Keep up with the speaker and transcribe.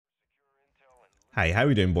Hey, how are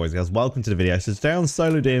we doing, boys and girls? Welcome to the video. So today on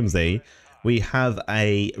Solo DMZ, we have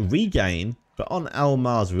a regain, but on Al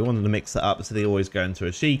Mars, we wanted to mix it up so they always go into a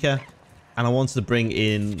Sheikah. And I wanted to bring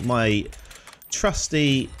in my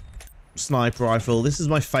trusty sniper rifle. This is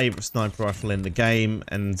my favorite sniper rifle in the game,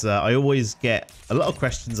 and I always get a lot of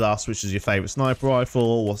questions asked, which is your favorite sniper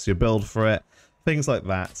rifle, what's your build for it, things like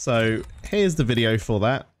that. So here's the video for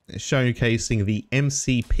that, showcasing the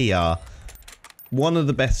MCPR. One of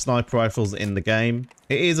the best sniper rifles in the game.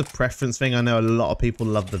 It is a preference thing. I know a lot of people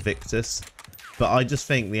love the Victus, but I just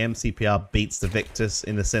think the MCPR beats the Victus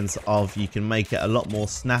in the sense of you can make it a lot more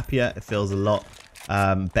snappier. It feels a lot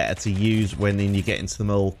better to use when you get into the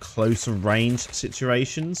more closer range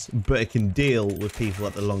situations, but it can deal with people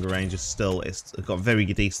at the longer ranges still. It's got very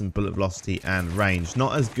decent bullet velocity and range.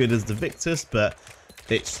 Not as good as the Victus, but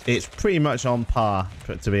it's pretty much on par,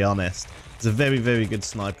 to be honest. It's a very, very good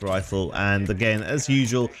sniper rifle, and again, as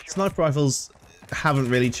usual, sniper rifles haven't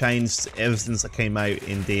really changed ever since I came out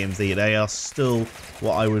in DMZ. They are still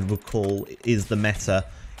what I would recall is the meta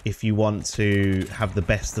if you want to have the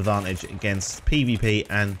best advantage against PvP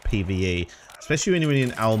and PvE, especially when you're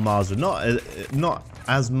in Al Mars. Not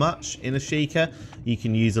as much in a Sheikah. You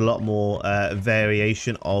can use a lot more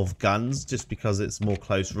variation of guns just because it's more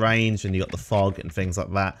close range and you got the fog and things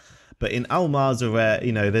like that. But in Al Mars, where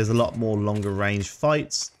there's a lot more longer range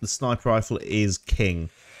fights, the sniper rifle is king.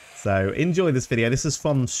 So enjoy this video. This is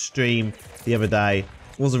from stream the other day.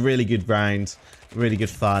 It was a really good round, really good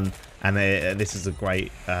fun, and this is a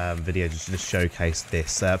great video just to showcase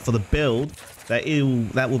this. For the build,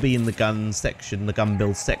 that will be in the gun section, the gun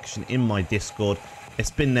build section in my Discord. It's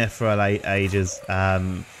been there for ages.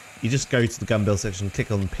 You just go to the gun build section,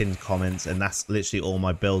 click on pinned comments, and that's literally all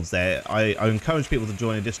my builds there. I encourage people to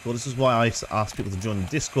join a Discord. This is why I ask people to join the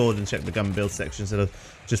Discord and check the gun build section instead of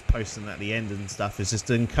just posting at the end and stuff. It's just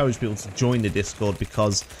to encourage people to join the Discord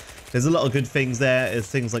because there's a lot of good things there. There's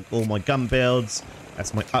things like all my gun builds.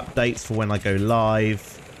 That's my updates for when I go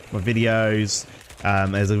live, my videos.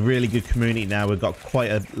 There's a really good community now. We've got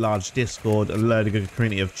quite a large Discord, a load of good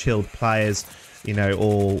community of chilled players.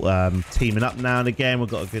 All teaming up now and again. We've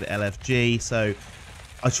got a good LFG, so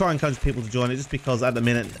I try and encourage people to join it just because at the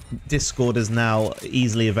minute Discord is now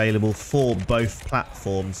easily available for both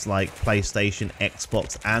platforms like PlayStation,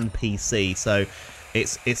 Xbox and PC, so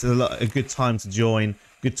it's a good time to join,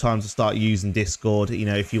 good time to start using Discord.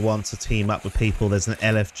 If you want to team up with people, there's an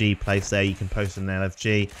LFG place there, you can post an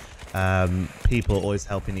LFG. People are always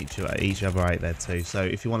helping each other out there too, so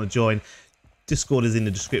if you want to join, Discord is in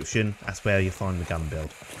the description. That's where you find the gun build.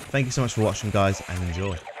 Thank you so much for watching, guys, and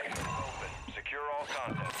enjoy. Secure all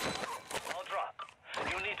content. Ultra,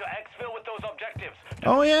 you need to exfil with those objectives.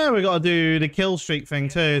 Oh yeah, we got to do the kill streak thing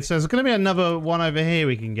too. So there's going to be another one over here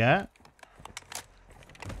we can get.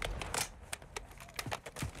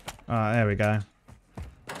 Alright, there we go.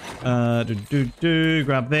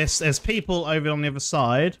 Grab this. There's people over on the other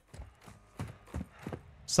side.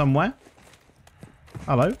 Somewhere.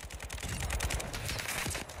 Hello.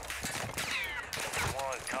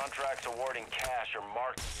 Contracts awarding cash are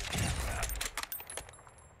marked.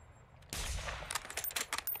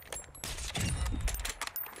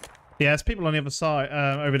 Yeah, there's people on the other side,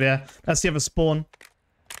 over there. That's the other spawn.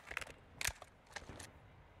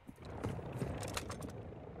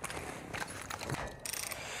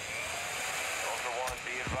 Ultra One,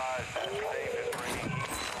 be advised. Safe is bringing you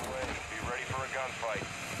away. Be ready for a gunfight.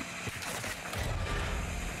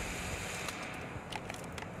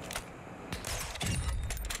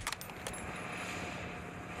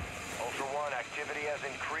 Ultra One, activity has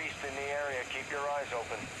increased in the area. Keep your eyes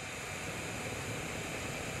open.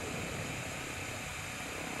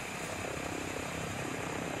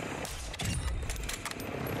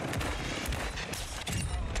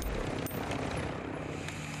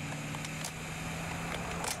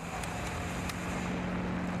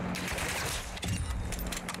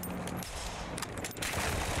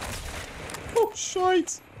 Oh,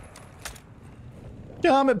 shite.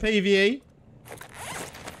 Damn it, PvE.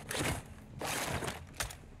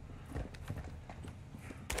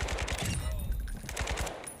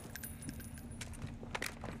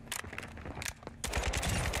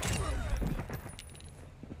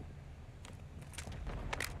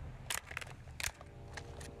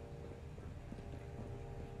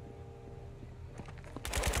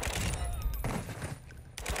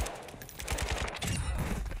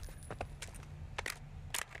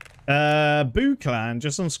 Boo Clan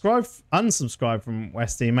just unsubscribed from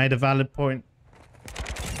Westy. Made a valid point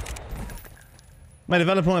by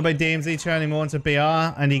DMZ turning more into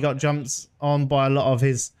BR, and he got jumped on by a lot of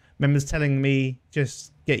his members telling me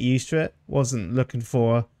just get used to it. Wasn't looking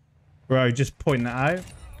for Bro, just pointing that out.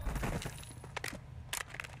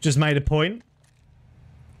 Just made a point.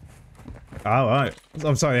 Oh, right.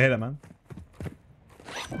 I'm sorry to hear that, man.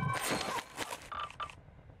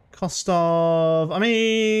 Kostov. I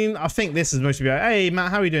mean, I think this is mostly about, hey,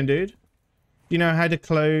 Matt, how are you doing, dude? Do you know how to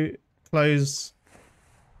close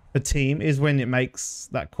a team is when it makes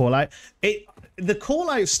that call out? The call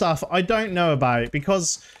out stuff, I don't know about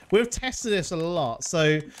because we've tested this a lot.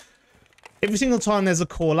 So every single time there's a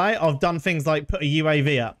call out, I've done things like put a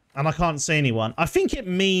UAV up and I can't see anyone. I think it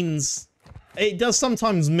means, it does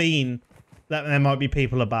sometimes mean that there might be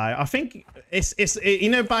people about. I think you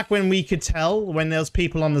know, back when we could tell when there was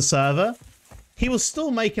people on the server, he was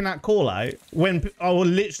still making that call out when I was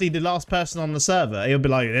literally the last person on the server. He'll be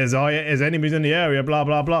like, there's enemies in the area, blah,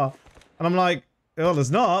 blah, blah. And I'm like, well,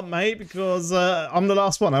 there's not, mate, because I'm the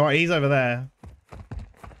last one. All right, he's over there.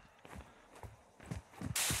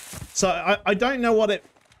 So I don't know what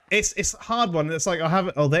it's a hard one. It's like I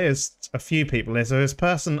have, oh, there's a few people there. So there's a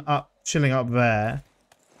person chilling up there.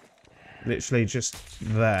 Literally just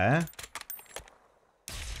there.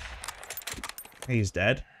 He's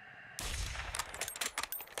dead.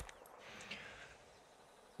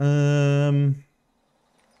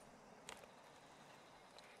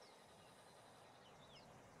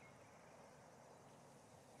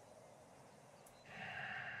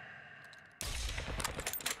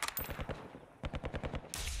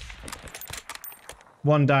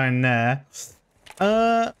 One down there.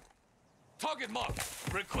 Target mark.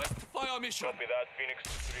 Request fire mission. Copy that. Phoenix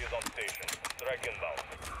 3 is on station. Strike inbound.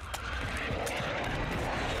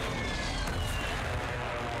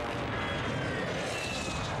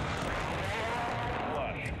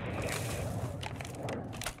 Flash.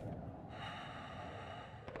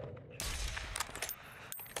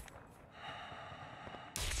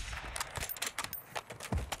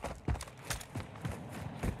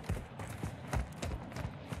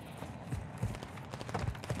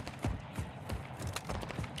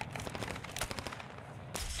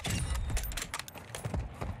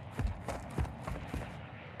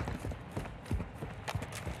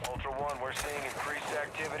 Ultra One, we're seeing increased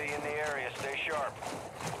activity in the area. Stay sharp.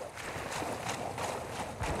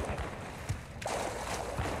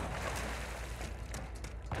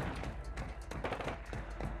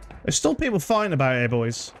 There's still people fighting about it here,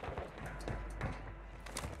 boys.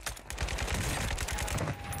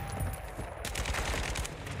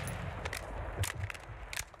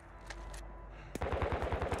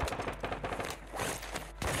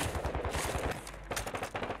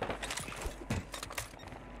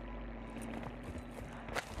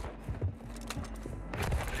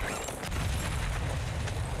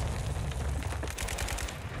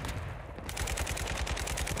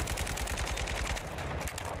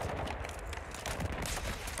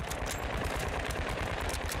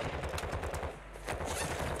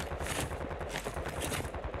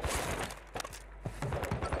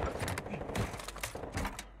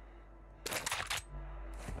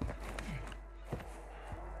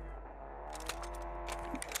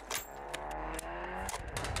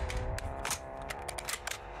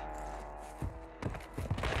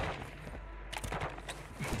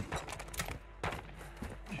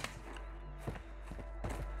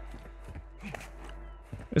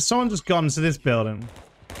 Has someone just gone to this building?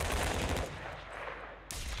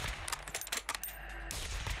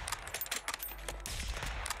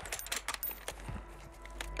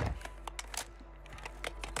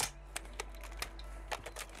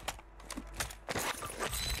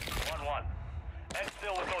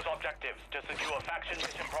 Exfil with those objectives to secure faction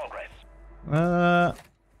mission progress.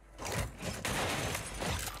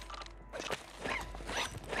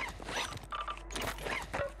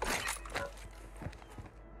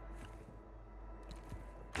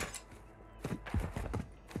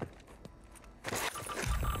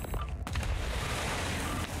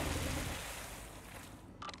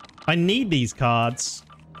 I need these cards.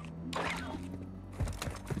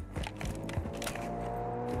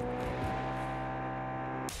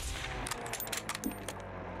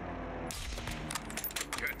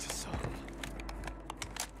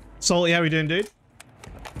 Salty, how we doing, dude?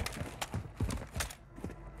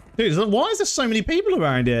 Dude, why is there so many people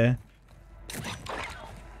around here?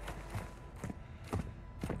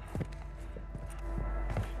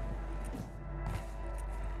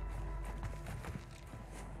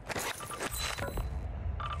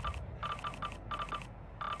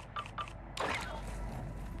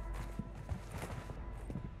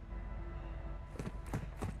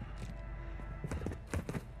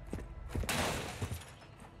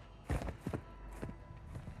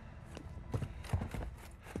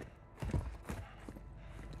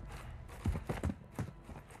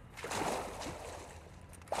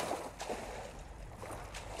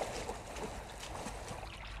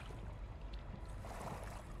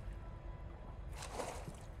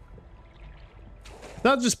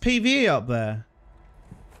 That's just PvE up there.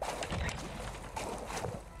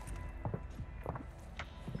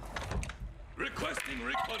 Requesting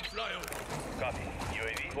recon flyover. Copy.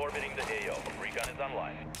 UAV orbiting the AO. Recon is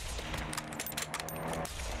online.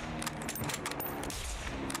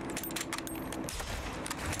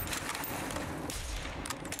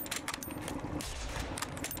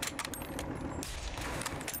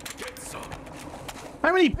 Get some.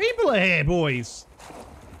 How many people are here, boys?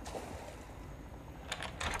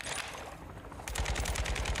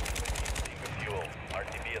 Fuel.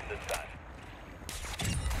 RTB at this time.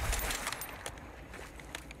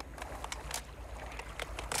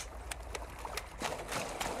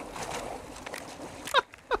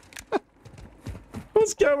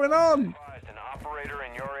 What's going on? An operator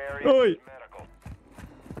in your area Oi. needs medical.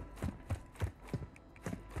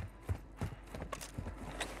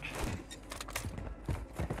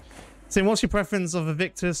 So what's your preference of a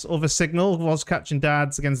Victus or the Signal? I was catching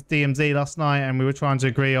dads against DMZ last night and we were trying to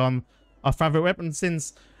agree on our favourite weapon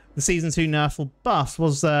since the Season 2 nerf or buff.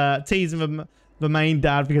 Was teasing the main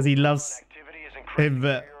dad because he loves Activity is increasing.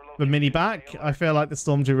 the mini back. I feel like the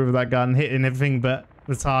Stormtrooper with that gun hitting everything but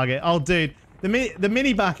the target. Oh, dude, the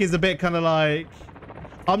mini back is a bit kind of like...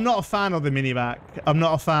 I'm not a fan of the mini back. I'm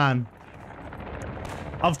not a fan.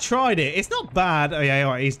 I've tried it. It's not bad. Oh, yeah,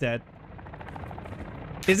 all right, he's dead.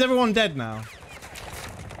 Is everyone dead now?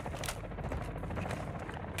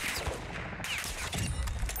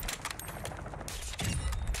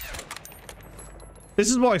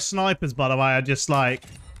 This is why snipers, by the way, are just like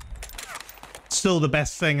still the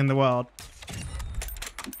best thing in the world.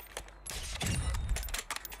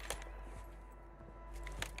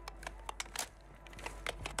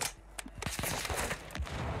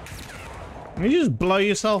 Can you just blow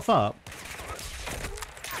yourself up?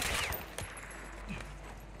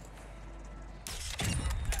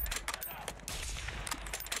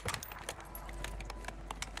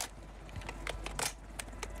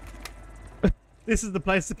 This is the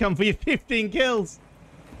place to come for your 15 kills.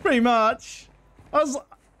 Pretty much.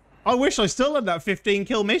 I wish I still had that 15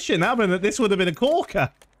 kill mission. This would have been a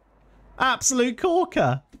corker. Absolute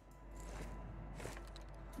corker.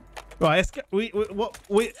 Right, let's go.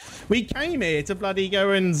 We came here to bloody go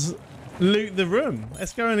and loot the room.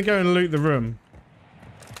 Let's go and loot the room.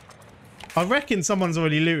 I reckon someone's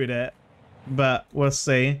already looted it, but we'll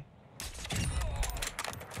see.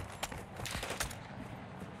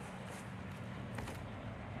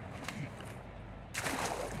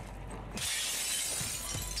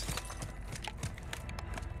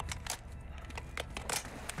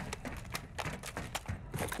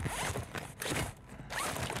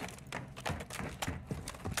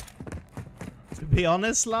 Be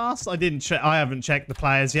honest, last I didn't check. I haven't checked the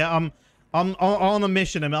players yet. I'm on a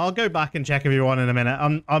mission. I'll go back and check everyone in a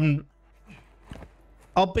minute.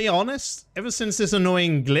 I'll be honest. Ever since this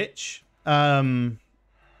annoying glitch,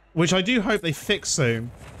 which I do hope they fix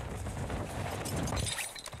soon,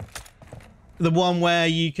 the one where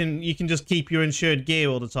you can just keep your insured gear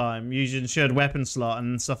all the time, use your insured weapon slot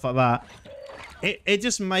and stuff like that. It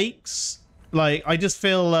just makes like I just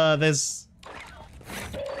feel there's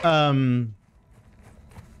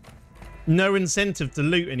no incentive to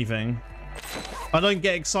loot anything. I don't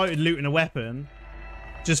get excited looting a weapon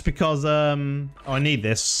just because oh, I need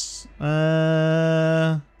this.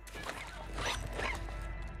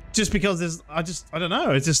 Just because there's I don't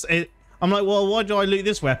know. It's just I'm like, well, why do I loot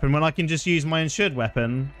this weapon when I can just use my insured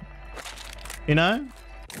weapon? You know?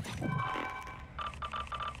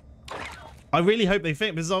 I really hope they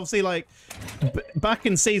fix, because obviously, like, back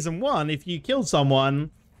in Season 1, if you killed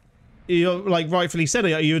someone, you like rightfully said,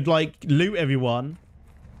 you'd like loot everyone,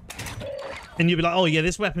 and you'd be like, oh yeah,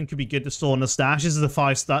 this weapon could be good to store in the stash. This is a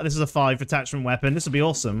 5-star. This is a 5 attachment weapon. This would be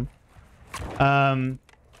awesome.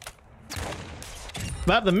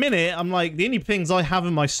 But at the minute, I'm like, the only things I have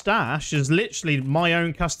in my stash is literally my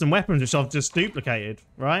own custom weapons, which I've just duplicated,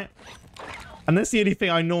 right? And that's the only thing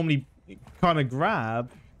I normally kind of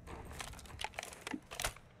grab.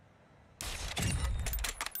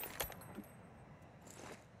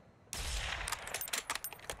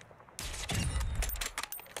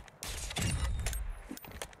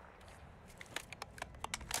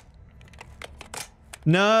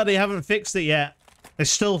 No, they haven't fixed it yet. It's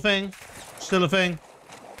still a thing. Still a thing.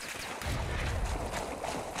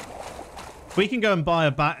 We can go and buy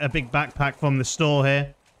a big backpack from the store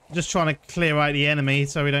here. Just trying to clear out the enemy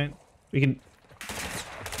so we don't... We can...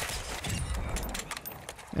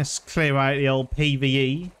 Let's clear out the old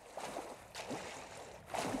PvE.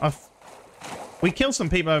 We killed some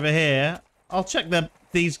people over here. I'll check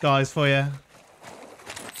these guys for you.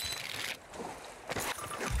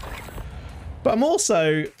 But I'm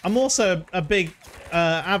also a big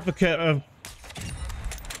advocate of,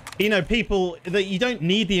 you know, people that you don't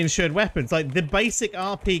need the insured weapons. Like the basic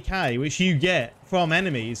RPK which you get from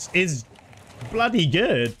enemies is bloody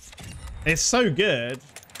good. It's so good.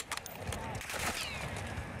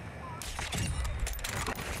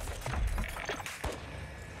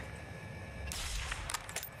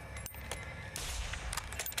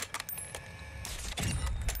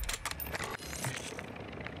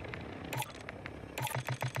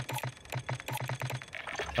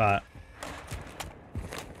 Right.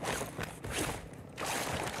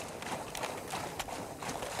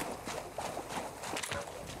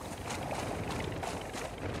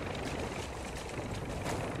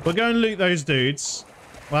 We'll go and loot those dudes.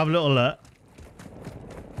 We'll have a little look.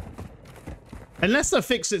 Unless I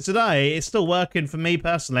fix it today, it's still working for me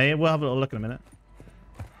personally. We'll have a little look in a minute.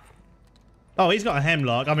 Oh, he's got a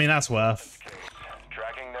hemlock. I mean, that's worth.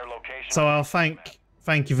 Tracking their location. So I'll thank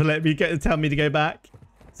you for letting me tell me to go back.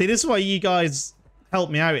 See, this is why you guys help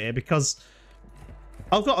me out here, because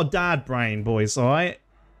I've got a dad brain, boys, all right?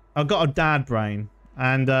 I've got a dad brain.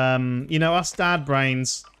 And, you know, us dad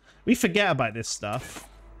brains, we forget about this stuff.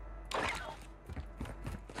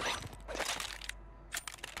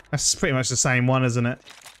 That's pretty much the same one, isn't it?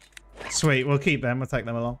 Sweet, we'll keep them. We'll take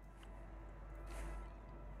them along.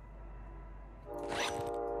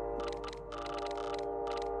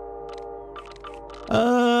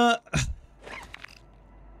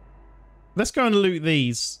 Let's go and loot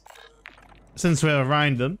these, since we're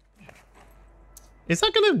around them. Is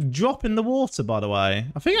that going to drop in the water, by the way?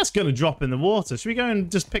 I think that's going to drop in the water. Should we go and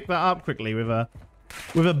just pick that up quickly with a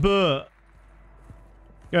boat?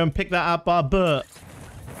 Go and pick that up by a boat.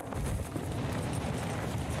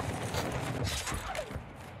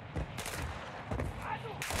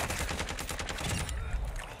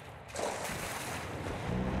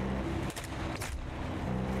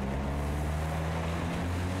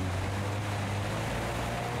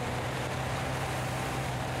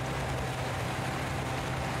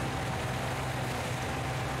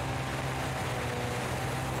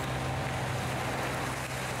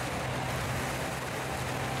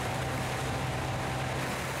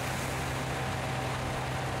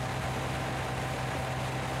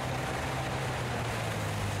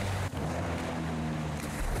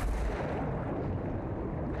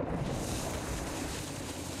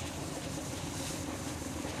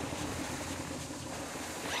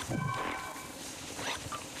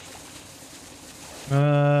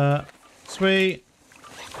 Sweet.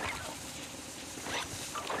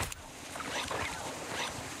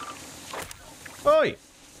 Oi!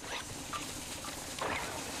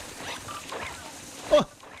 Oh!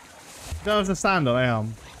 Don't have to stand on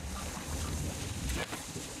arm.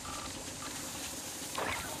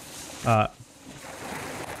 Not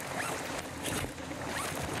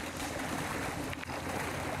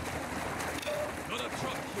a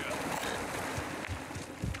truck here.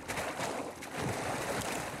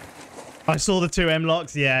 I saw the two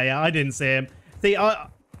M-locks. Yeah, I didn't see him. See,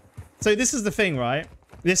 so this is the thing, right?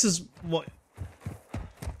 This is what,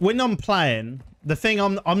 when I'm playing, the thing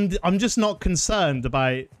I'm just not concerned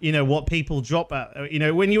about, you know, what people drop at, you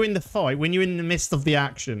know, when you're in the fight, when you're in the midst of the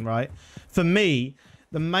action, right? For me,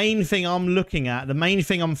 the main thing I'm looking at, the main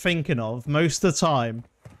thing I'm thinking of most of the time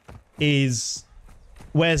is,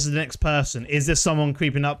 where's the next person? Is there someone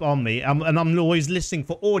creeping up on me? And I'm always listening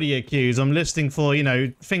for audio cues. I'm listening for, you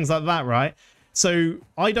know, things like that, right? So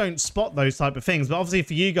I don't spot those type of things. But obviously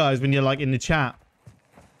for you guys, when you're like in the chat,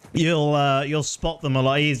 you'll spot them a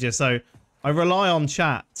lot easier. So I rely on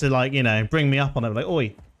chat to, like, you know, bring me up on it. Like,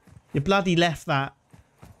 oi, you bloody left that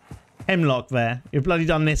hemlock there. You bloody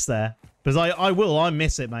done this there. Because I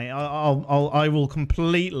miss it, mate. I will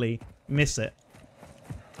completely miss it.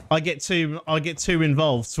 I get too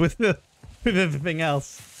involved with everything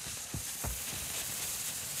else.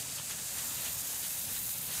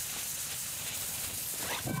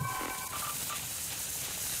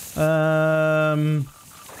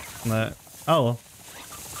 No. Oh.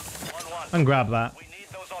 I can grab that. We need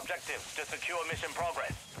those objectives to secure mission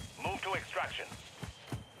progress. Move to extraction.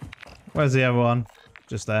 Where's the other one?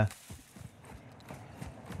 Just there.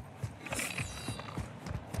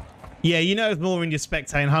 Yeah, you know, it's more when you're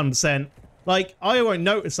spectating 100%. Like, I won't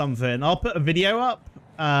notice something. I'll put a video up,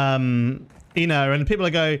 you know, and people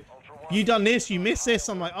will go, you done this, you missed this.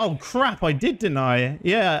 I'm like, oh crap, I did, didn't I?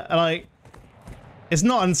 Yeah, like, it's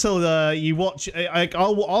not until you watch, I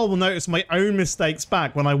will notice my own mistakes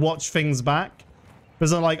back when I watch things back.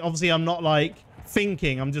 Because I'm like, obviously I'm not like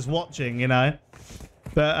thinking, I'm just watching, you know.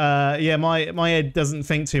 But yeah, my head doesn't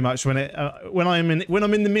think too much when I'm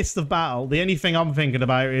in the midst of battle. The only thing I'm thinking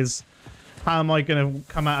about is how am I going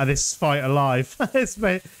to come out of this fight alive? It's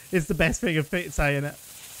the best thing of saying it.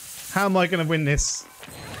 How am I going to win this?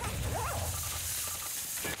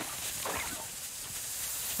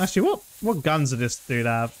 Actually, what guns does this dude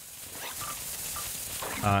have?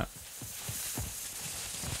 Alright.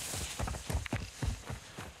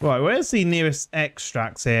 Right, where's the nearest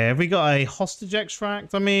extract here? Have we got a hostage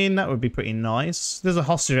extract? I mean, that would be pretty nice. There's a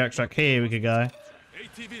hostage extract here we could go.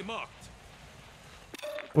 ATV marked.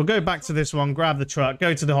 We'll go back to this one, grab the truck,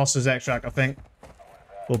 go to the hostage extract, I think.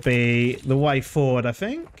 Will be the way forward, I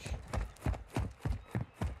think.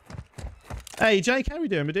 Hey, Jake, how we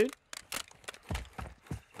doing, my dude?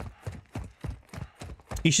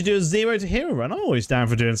 You should do a 0 to hero run. I'm always down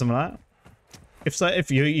for doing something like that. If so, if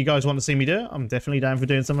you guys want to see me do it, I'm definitely down for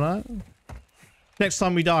doing something like that. Next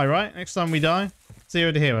time we die, right? Next time we die,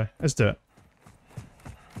 0 to hero. Let's do it.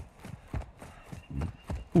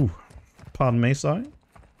 Ooh, pardon me, sorry.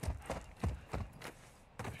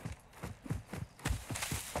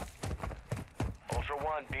 Ultra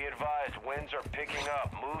One, be advised, winds are picking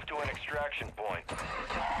up. Move to an extraction point.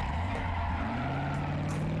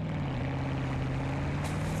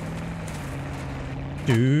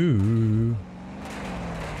 Ooh.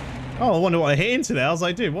 Oh, I wonder what I hit into there. I was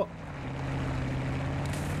like, dude, what?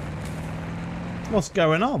 What's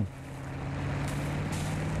going on?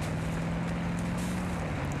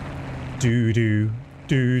 Do do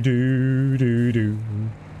do do do do.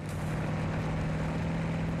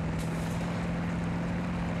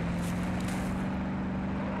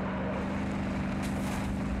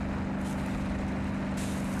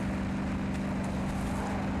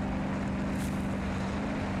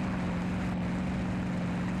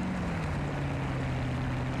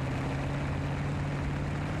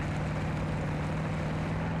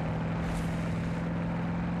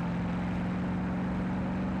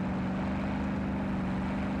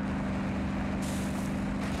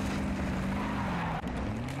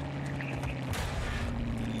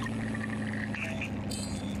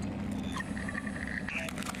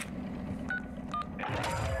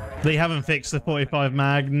 They haven't fixed the 45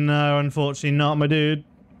 mag. No, unfortunately not, my dude.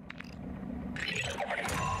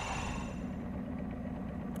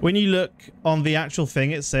 When you look on the actual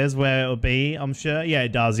thing, it says where it'll be, I'm sure. Yeah,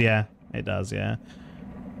 it does, yeah. It does, yeah.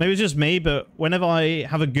 Maybe it's just me, but whenever I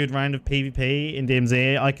have a good round of PvP in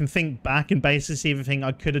DMZ, I can think back and basically see everything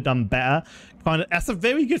I could have done better. That's a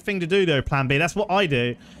very good thing to do, though, Plan B. That's what I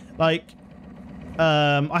do. Like,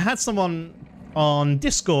 I had someone on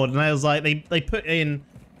Discord, and I was like, they put in...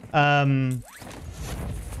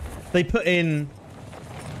 they put in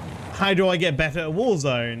how do I get better at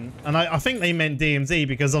Warzone, and I think they meant DMZ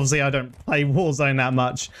because obviously I don't play Warzone that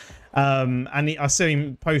much, and I see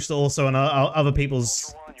him post also on other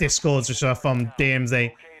people's Discords and stuff from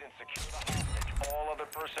DMZ,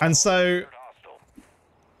 and so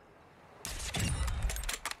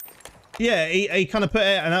yeah, he kind of put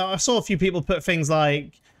it, and I saw a few people put things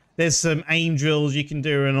like there's some aim drills you can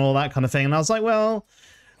do and all that kind of thing, and I was like, well,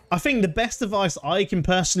 I think the best advice I can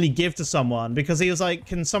personally give to someone, because he was like,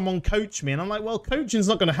 can someone coach me? And I'm like, well, coaching's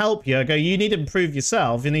not going to help you. I go, you need to improve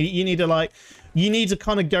yourself. You need to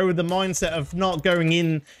kind of go with the mindset of not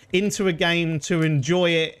going into a game to enjoy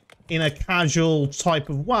it in a casual type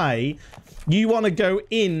of way. You want to go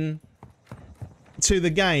in to the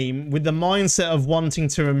game with the mindset of wanting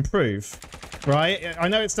to improve, right? I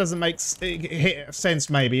know it doesn't make sense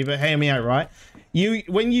maybe, but hear me out, right?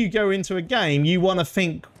 When you go into a game, you want to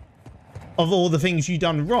think of all the things you've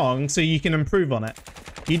done wrong so you can improve on it.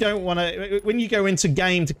 You don't want to, when you go into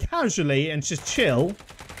game to casually and just chill,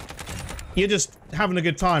 you're just having a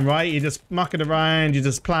good time, right? You're just mucking around, you're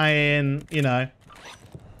just playing, you know.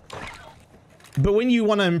 But when you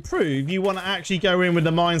want to improve, you want to actually go in with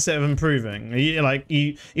the mindset of improving.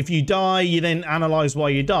 If you die, you then analyze why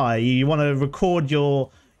you die. You want to record your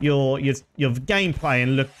gameplay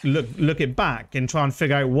and look it back and try and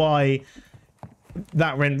figure out why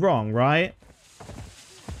that went wrong, right?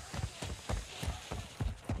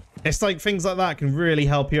 It's like things like that can really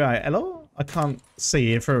help you out. Hello? I can't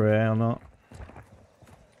see you through here or not.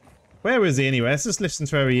 Where is he anyway? Let's just listen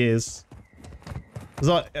to where he is.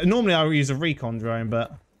 Normally I would use a recon drone,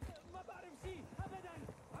 but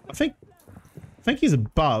I think he's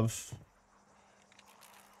above.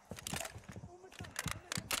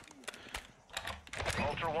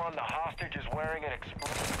 Ultra One, the hostage is wearing an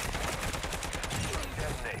explosive.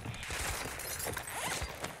 Detonates.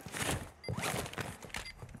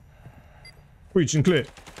 Breach and clear.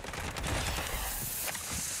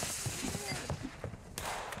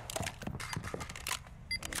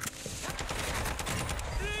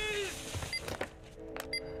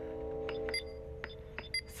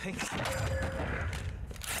 Thanks.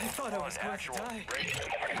 Actual. Ready.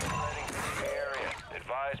 Spreading through the area.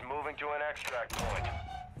 Advise moving to an extract point.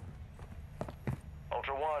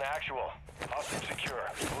 Ultra One, actual. Hostage secure.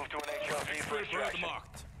 Move to an HLZ for Bird extraction.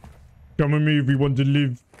 marked. Come with me if you want to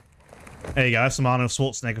live. There you go. That's some Arnold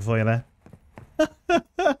Schwarzenegger for you there.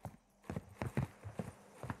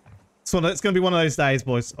 So it's going to be one of those days,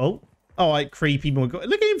 boys. Oh, like creepy boy. Look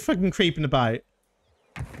at him fucking creeping about.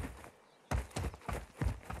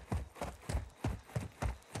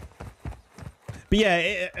 But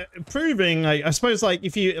yeah, improving, like, I suppose, like,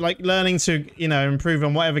 if you, like, learning to, you know, improve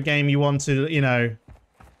on whatever game you want to, you know,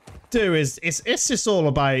 do is, it's just all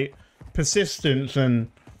about persistence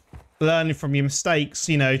and learning from your mistakes,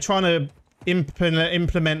 you know, trying to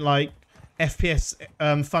implement like, FPS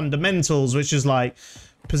fundamentals, which is, like,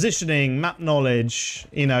 positioning, map knowledge,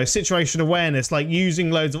 you know, situation awareness, like,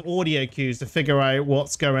 using loads of audio cues to figure out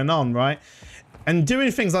what's going on, right? And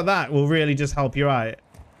doing things like that will really just help you out.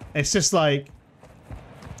 It's just, like,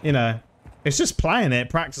 you know, it's just playing it,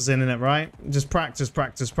 practicing in it, right? Just practice,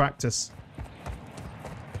 practice, practice.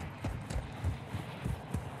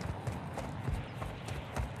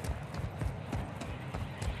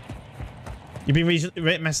 You've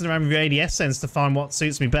been messing around with your ADS sense to find what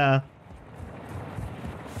suits me better.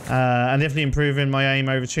 And definitely improving my aim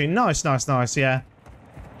over tune. Nice, nice, nice, yeah.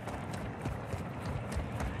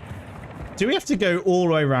 Do we have to go all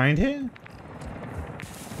the way around here?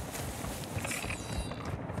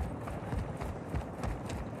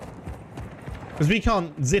 Because we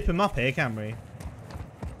can't zip him up here, can we?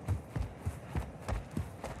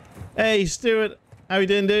 Hey, Stuart. How you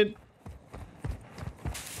doing, dude?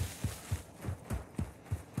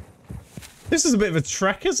 This is a bit of a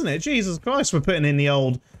trek, isn't it? Jesus Christ, we're putting in the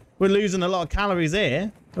old... We're losing a lot of calories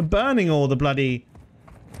here. We're burning all the bloody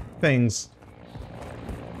things.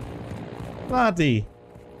 Bloody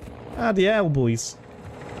hell, boys.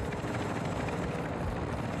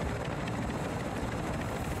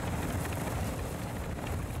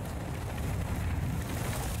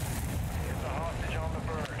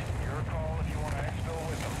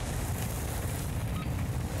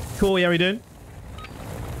 Cool, how we doing?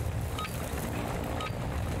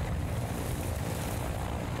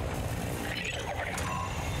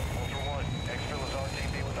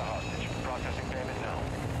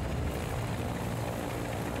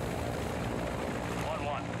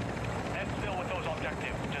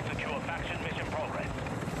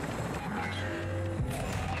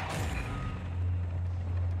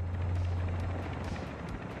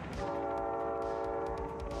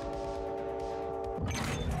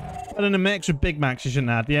 I don't know, extra Big Macs you shouldn't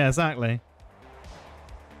add. Yeah, exactly.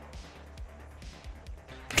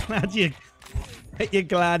 You're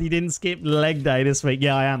glad you didn't skip leg day this week.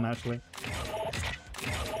 Yeah, I am, actually.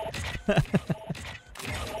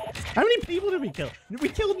 How many people did we kill? We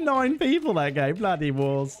killed 9 people that game. Bloody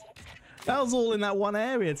wars. That was all in that one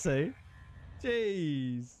area, too.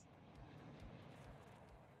 Jeez.